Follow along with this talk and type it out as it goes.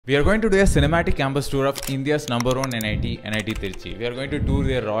We are going to do a cinematic campus tour of India's #1 NIT, NIT Trichy. We are going to tour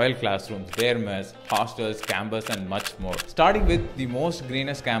their royal classrooms, their mess, hostels, campus and much more. Starting with the most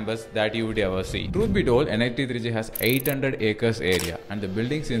greenest campus that you would ever see. Truth be told, NIT Trichy has 800 acres area and the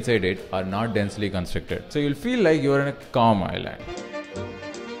buildings inside it are not densely constructed. So you'll feel like you are in a calm island.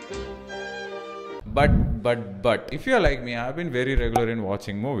 But, if you're like me, I've been very regular in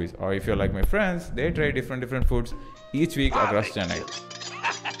watching movies. Or if you're like my friends, they try different foods each week across Chennai.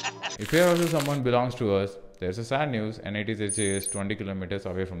 If you're also someone belongs to us, there's a sad news, NIT Trichy is 20 kilometers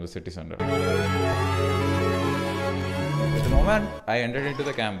away from the city center. At the moment I entered into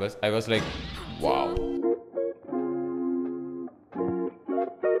the campus, I was like, wow.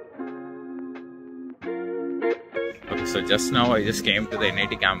 Okay, so just now I just came to the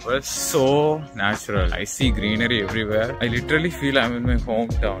NIT campus. So natural. I see greenery everywhere. I literally feel I'm in my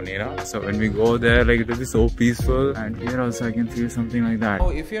hometown, you know. So when we go there, like it will be so peaceful. And here also I can feel something like that.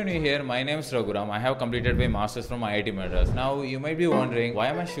 Oh, if you're new here, my name is Rahuram. I have completed my masters from IIT Madras. Now you might be wondering, why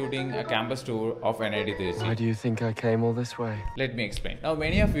am I shooting a campus tour of NIT Trichy? Why do you think I came all this way? Let me explain. Now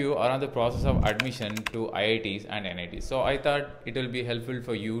many of you are on the process of admission to IITs and NITs. So I thought it will be helpful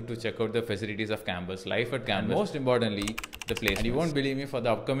for you to check out the facilities of campus, life at campus, and most importantly, the place. And you won't believe me, for the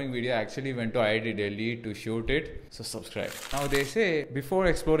upcoming video I actually went to IIT Delhi to shoot it. So subscribe. Now they say before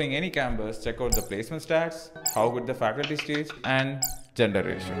exploring any campus, check out the placement stats, how good the faculty is, and gender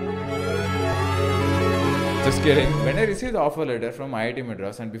ratio. Just kidding. When I received the offer letter from IIT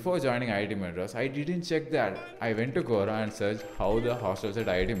Madras and before joining IIT Madras, I didn't check that. I went to Quora and searched how the hostels at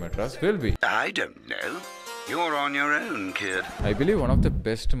IIT Madras will be. I don't know. You're on your own, kid. I believe one of the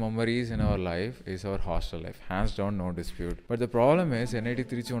best memories in our life is our hostel life. Hands down, no dispute. But the problem is NIT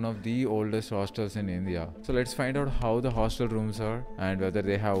Trichy is one of the oldest hostels in India. So let's find out how the hostel rooms are and whether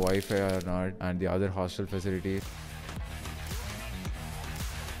they have Wi-Fi or not and the other hostel facilities.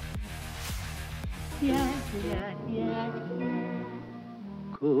 Yeah.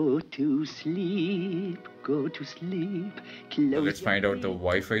 Go to sleep, go to sleep. Let's find out the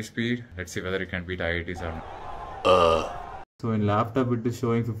Wi-Fi speed. Let's see whether it can beat IITs or not. So in laptop it is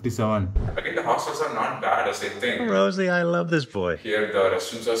showing 57. Again, the hostels are not bad as I think. Rosie, I love this boy. Here the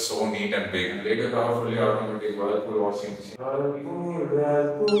restrooms are so neat and big. Later powerfully automatic whirlpool washing machine.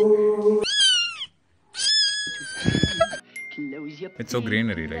 It's so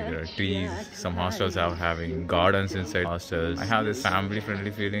greenery, like there are trees, some hostels are having gardens inside hostels. I have this family friendly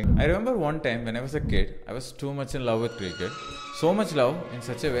feeling. I remember one time when I was a kid, I was too much in love with cricket. So much love in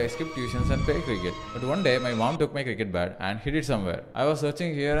such a way I skipped tuitions and played cricket. But one day my mom took my cricket bat and hid it somewhere. I was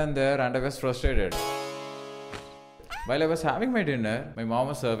searching here and there and I was frustrated. While I was having my dinner, my mom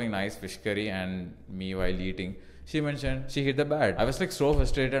was serving nice fish curry and me while eating. She mentioned she hid the bat. I was like so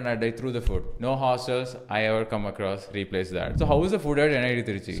frustrated and I threw the food. No hostels I ever come across replace that. So how is the food at NIT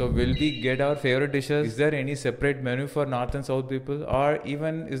Trichy? So will we get our favorite dishes? Is there any separate menu for North and South people? Or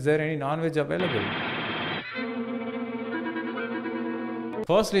even is there any non-veg available?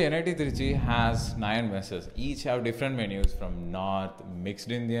 Firstly, NIT Trichy has 9 messes. Each have different menus from North, mixed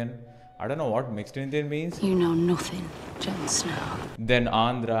Indian. I don't know what mixed Indian means. You know nothing, Jon Snow. Then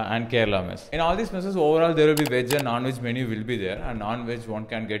Andhra and Kerala mess. In all these messes, overall there will be veg and non-veg menu will be there, and non-veg one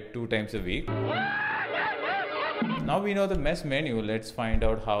can get 2 times a week. Now we know the mess menu, let's find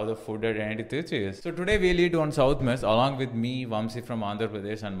out how the food at NIT Trichy is. So today we'll eat one South mess along with me, Vamsi from Andhra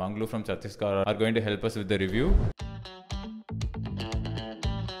Pradesh and Manglu from Chhattisgarh are going to help us with the review.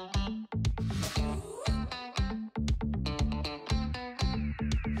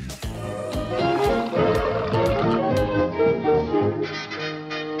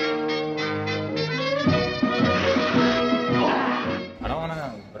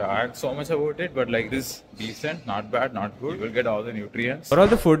 So much about it, but like this decent, not bad, not good. You will get all the nutrients. Overall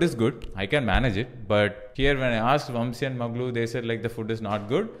the food is good. I can manage it. But here when I asked Vamsi and Maglu, they said like the food is not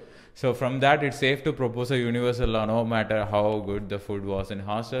good. So from that it's safe to propose a universal law. No matter how good the food was in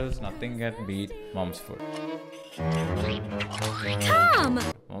hostels, nothing can beat mom's food. Tom!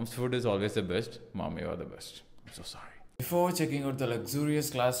 Mom's food is always the best. Mom, you are the best. I'm so sorry. Before checking out the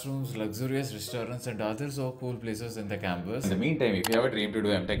luxurious classrooms, luxurious restaurants and other so cool places in the campus. In the meantime, if you have a dream to do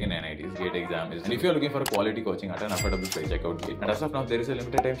MTech in NITs, GATE exam is. And if you are looking for a quality coaching at an affordable price, check out GATE. And as of now, there is a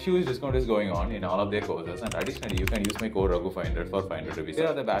limited time huge discount is going on in all of their courses. And additionally, you can use my code RAGHU500 for 500 rupees. Here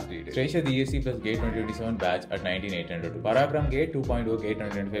are the batch details. Treasure DSC plus GATE 2027 batch at 19,800. Paragram GATE 2.0 GATE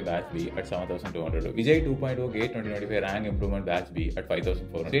 2025 batch B at 7,200. Vijay 2.0 GATE 2025 rank improvement batch B at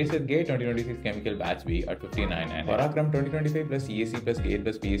 5,400. Treasure GATE 2026 chemical batch B at 59,900. Paragram 2025 plus ESC plus GATE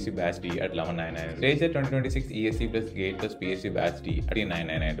plus PSC batch D at 11,999. Stage 2026 ESC plus GATE plus PSC batch D at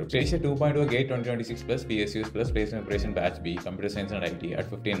 9,999. Stage 2.0 GATE 2026 plus PSUs plus Placement Preparation batch B Computer Science and IT at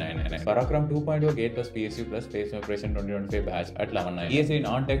 15,999. Rahuram 2.0 GATE plus PSU plus Placement Preparation 2025 batch at 11,999. ESC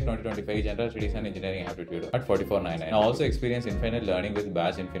Non-Tech 2025 General Studies and Engineering Aptitude at 44,999. Now also experience Infinite Learning with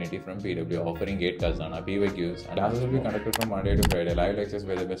Batch Infinity from PW offering GATE Kazana, PYQs, and classes will be conducted from Monday to Friday. Live lectures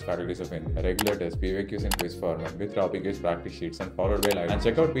by the best faculties of India. Regular tests, PYQs in quiz format with topic quiz practice sheets and followed by live. And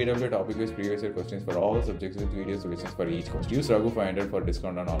check out PW topic quiz previous year questions for all the subjects with video solutions for each question. Use Raghu 500 for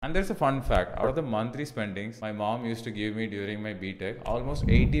discount on all. And there's a fun fact. Out of the monthly spendings my mom used to give me during my BTech, almost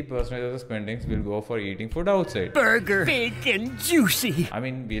 80% of the spendings will go for eating food outside. Burger, bacon, juicy. I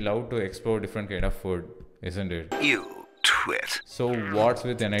mean, we love to explore different kind of food, isn't it? You twit. So what's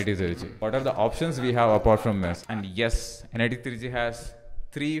with NIT Trichy? What are the options we have apart from mess? And yes, NIT Trichy has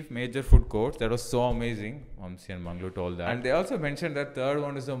 3 major food courts. That was so amazing. Vamsi and Manglu told that. And they also mentioned that third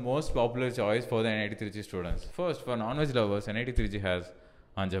one is the most popular choice for the NIT Trichy students. First, for non-veg lovers, NIT Trichy has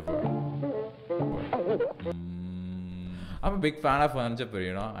Anjapur. I'm a big fan of Anjapur,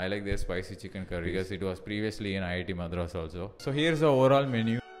 you know. I like their spicy chicken curry because it was previously in IIT Madras also. So here's the overall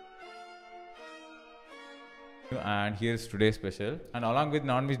menu. And here's today's special. And along with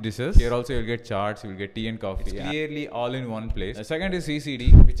non-veg dishes, here also you'll get charts, you'll get tea and coffee. It's clearly all in one place. The second is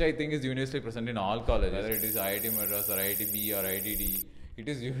CCD, which I think is universally present in all colleges. Whether it is IIT Madras or IITB or IITD, it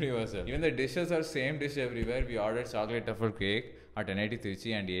is universal. Even the dishes are same dish everywhere. We ordered chocolate truffle cake at NIT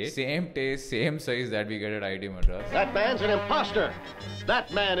Trichy and ate. Same taste, same size that we get at IIT Madras. That man's an imposter.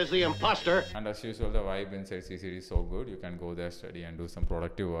 That man is the imposter. And as usual, the vibe inside CCD is so good. You can go there, study and do some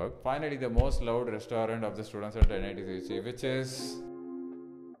productive work. Finally, the most loved restaurant of the students at NIT Trichy, which is...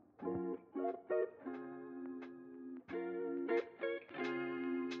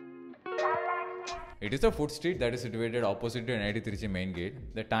 It is a food street that is situated opposite to NIT Trichy main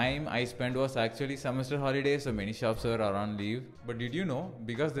gate. The time I spent was actually semester holidays, so many shops were on leave. But did you know,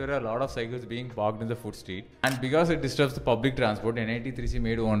 because there are a lot of cycles being parked in the food street, and because it disturbs the public transport, NIT Trichy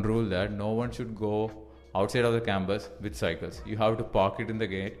made one rule that no one should go outside of the campus with cycles. You have to park it in the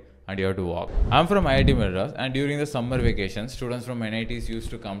gate and you have to walk. I'm from IIT Madras, and during the summer vacations, students from NITs used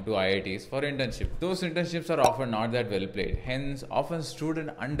to come to IITs for internship. Those internships are often not that well played, hence often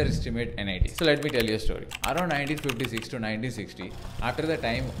students underestimate NITs. So let me tell you a story. Around 1956 to 1960, after the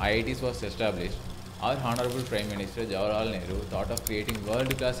time IITs was established, our Honorable Prime Minister Jawaharlal Nehru thought of creating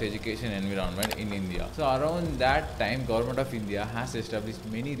world-class education environment in India. So around that time, Government of India has established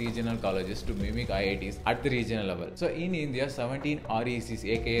many regional colleges to mimic IITs at the regional level. So in India, 17 RECs,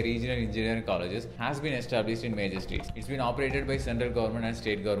 aka Regional Engineering Colleges, has been established in major states. It's been operated by central government and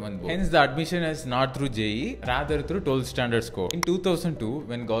state government both. Hence, the admission is not through JEE, rather through 12th standard score. In 2002,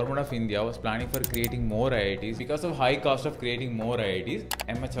 when Government of India was planning for creating more IITs, because of high cost of creating more IITs,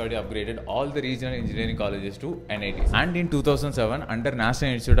 MHRD upgraded all the regional engineering colleges to NITs. And in 2007, under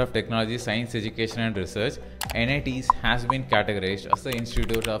National Institute of Technology, Science, Education and Research, NITs has been categorized as the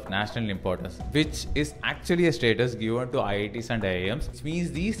Institute of National Importance, which is actually a status given to IITs and IIMs, which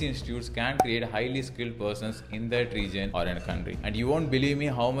means these institutes can create highly skilled persons in that region or in a country. And you won't believe me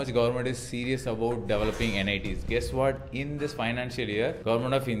how much government is serious about developing NITs. Guess what? In this financial year,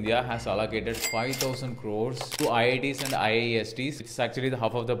 Government of India has allocated 5,000 crores to IITs and IISTs, which is actually the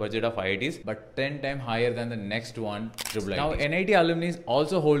half of the budget of IITs, but 10 times higher than the next one, IIIT. Now, NIT alumni is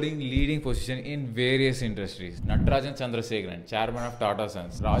also holding leading position in various industries. Natarajan Chandrasekaran, Chairman of Tata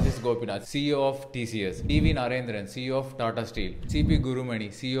Sons; Rajesh Gopinath, CEO of TCS; TV Narendran, CEO of Tata Steel; CP Gurumani,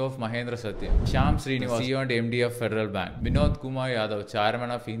 CEO of Mahendra Satyam; Shyam Srinivas, CEO and MD of Federal Bank; Vinod Kumar Yadav,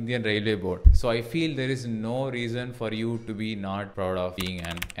 Chairman of Indian Railway Board. So I feel there is no reason for you to be not proud of being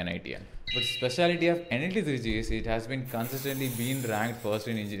an NITian. But speciality of NIT Trichy is it has been consistently been ranked first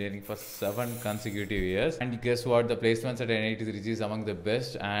in engineering for 7 consecutive years. And guess what? The placements at NIT Trichy is among the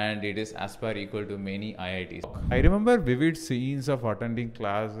best, and it is as per equal to many IITs. I remember vivid scenes of attending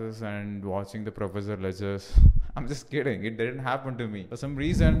classes and watching the professor lectures. I'm just kidding. It didn't happen to me. For some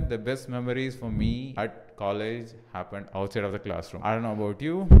reason, the best memories for me at college happened outside of the classroom. I don't know about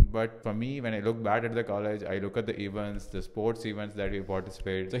you, but for me, when I look back at the college, I look at the events, the sports events that we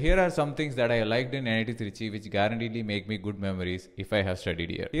participate. So here are some things that I liked in NIT Trichy, which guaranteedly make me good memories if I have studied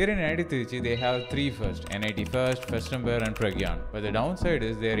here. Here in NIT Trichy, they have 3 first: NIT First, Festember and Pragyan. But the downside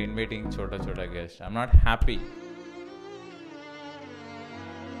is they are inviting chota guests. I'm not happy.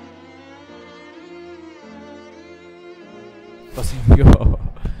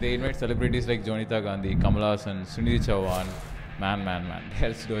 They invite celebrities like Jonita Gandhi, Kamala Hassan, Sunidhi Chauhan. Man.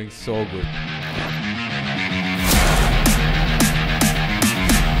 That's doing so good.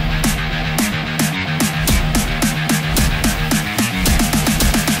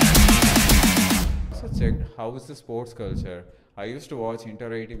 how is the sports culture. I used to watch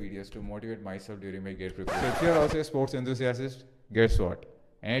inter-IIT videos to motivate myself during my gate preparation. So if you are also a sports enthusiast, guess what?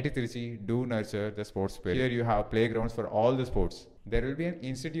 NIT Trichy do nurture the sports spirit. Here you have playgrounds for all the sports. There will be an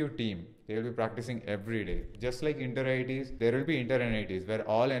institute team. They will be practicing every day. Just like inter-IITs, there will be inter-NITs where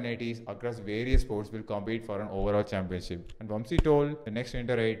all NITs across various sports will compete for an overall championship. And Vamsi told the next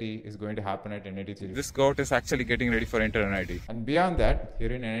inter-IIT is going to happen at NIT Trichy. This court is actually getting ready for inter-NIT. And beyond that,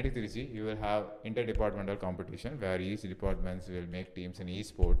 here in NIT Trichy, you will have interdepartmental competition where each departments will make teams in each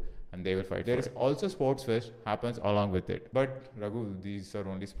sport and they will fight. There is also sports fest happens along with it. But Raghu, these are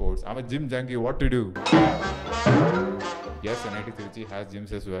only sports. I'm a gym junkie, what to do? Yes, NIT Trichy has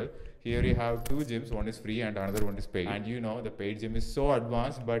gyms as well. Here you have two gyms, one is free and another one is paid. And you know the paid gym is so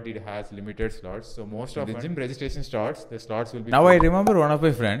advanced but it has limited slots. So most of the gym registration starts, the slots will be... Now I remember one of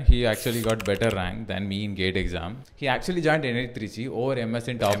my friends, he actually got better rank than me in GATE exam. He actually joined NIT Trichy over MS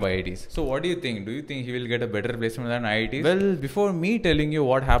in top IITs. So what do you think? Do you think he will get a better placement than IITs? Well, before me telling you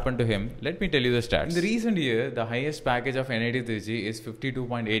what happened to him, let me tell you the stats. In the recent year, the highest package of NIT Trichy is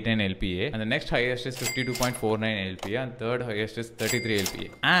 52.89 LPA and the next highest is 52.49 LPA and third highest is 33 LPA.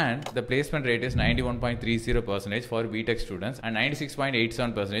 And the placement rate is 91.30% for BTech students and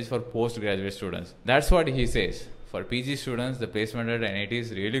 96.87% for postgraduate students. That's what he says. For PG students, the placement at NIT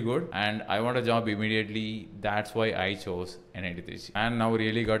is really good and I want a job immediately. That's why I chose NIT Trichy. And now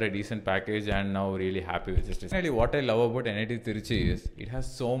really got a decent package and now really happy with this. Finally, what I love about NIT Trichy is it has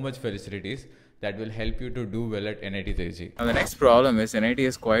so much facilities that will help you to do well at NIT Trichy. Now the next problem is NIT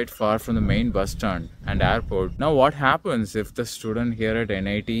is quite far from the main bus stand and airport. Now what happens if the student here at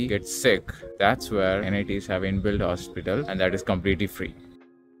NIT gets sick? That's where NITs have inbuilt hospital and that is completely free.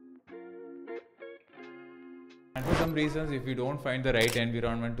 And for some reasons, if you don't find the right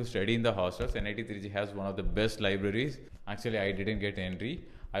environment to study in the hostels, NIT Trichy has one of the best libraries. Actually, I didn't get entry.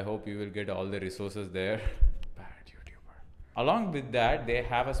 I hope you will get all the resources there. Along with that, they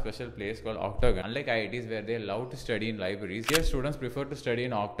have a special place called Octagon. Unlike IITs where they love to study in libraries, here students prefer to study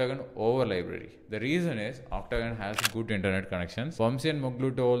in Octagon over library. The reason is Octagon has good internet connections. Vamsi and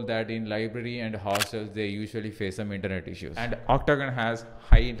Muglu told that in library and hostels, they usually face some internet issues. And Octagon has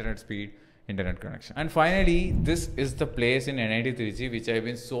high internet speed, internet connection. And finally, this is the place in NIT Trichy which I've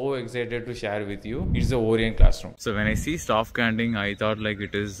been so excited to share with you. It's the Orient classroom. So when I see staff canteen, I thought like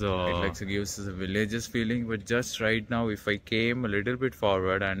it is, it like gives us a villages feeling. But just right now, if I came a little bit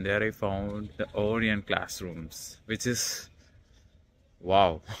forward and there I found the Orient classrooms, which is,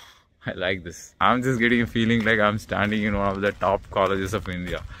 wow, I like this. I'm just getting a feeling like I'm standing in one of the top colleges of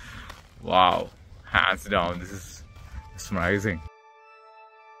India. Wow, hands down, this is mesmerizing.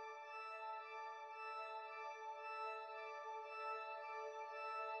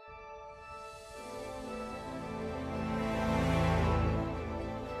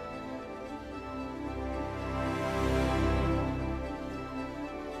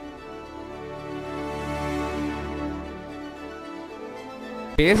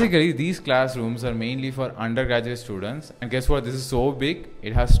 Basically, these classrooms are mainly for undergraduate students. And guess what? This is so big.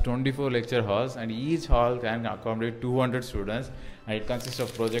 It has 24 lecture halls and each hall can accommodate 200 students. And it consists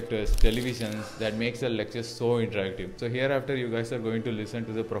of projectors, televisions that makes the lectures so interactive. So hereafter, you guys are going to listen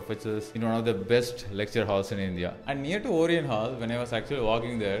to the professors in one of the best lecture halls in India. And near to Orient Hall, when I was actually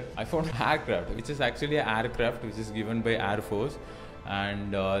walking there, I found aircraft, which is actually an aircraft which is given by Air Force.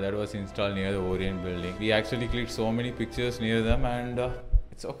 And that was installed near the Orient building. We actually clicked so many pictures near them and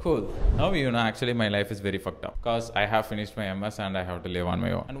it's so cool. Now you know actually my life is very fucked up because I have finished my MS and I have to live on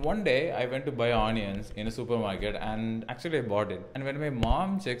my own. And one day I went to buy onions in a supermarket and actually I bought it. And when my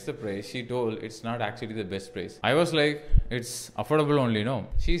mom checks the price, she told it's not actually the best price. I was like, it's affordable only, no?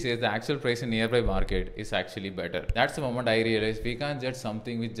 She says the actual price in nearby market is actually better. That's the moment I realized we can't judge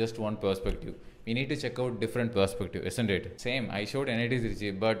something with just one perspective. We need to check out different perspective, isn't it? Same, I showed NIT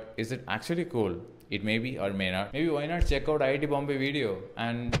Trichy, but is it actually cool? It may be or may not. Maybe why not check out IIT Bombay video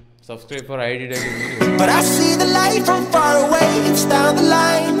and subscribe for IIT Daily video. But I see the light from far away, it's down the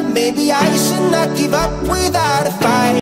line. Maybe I should not give up without a fight.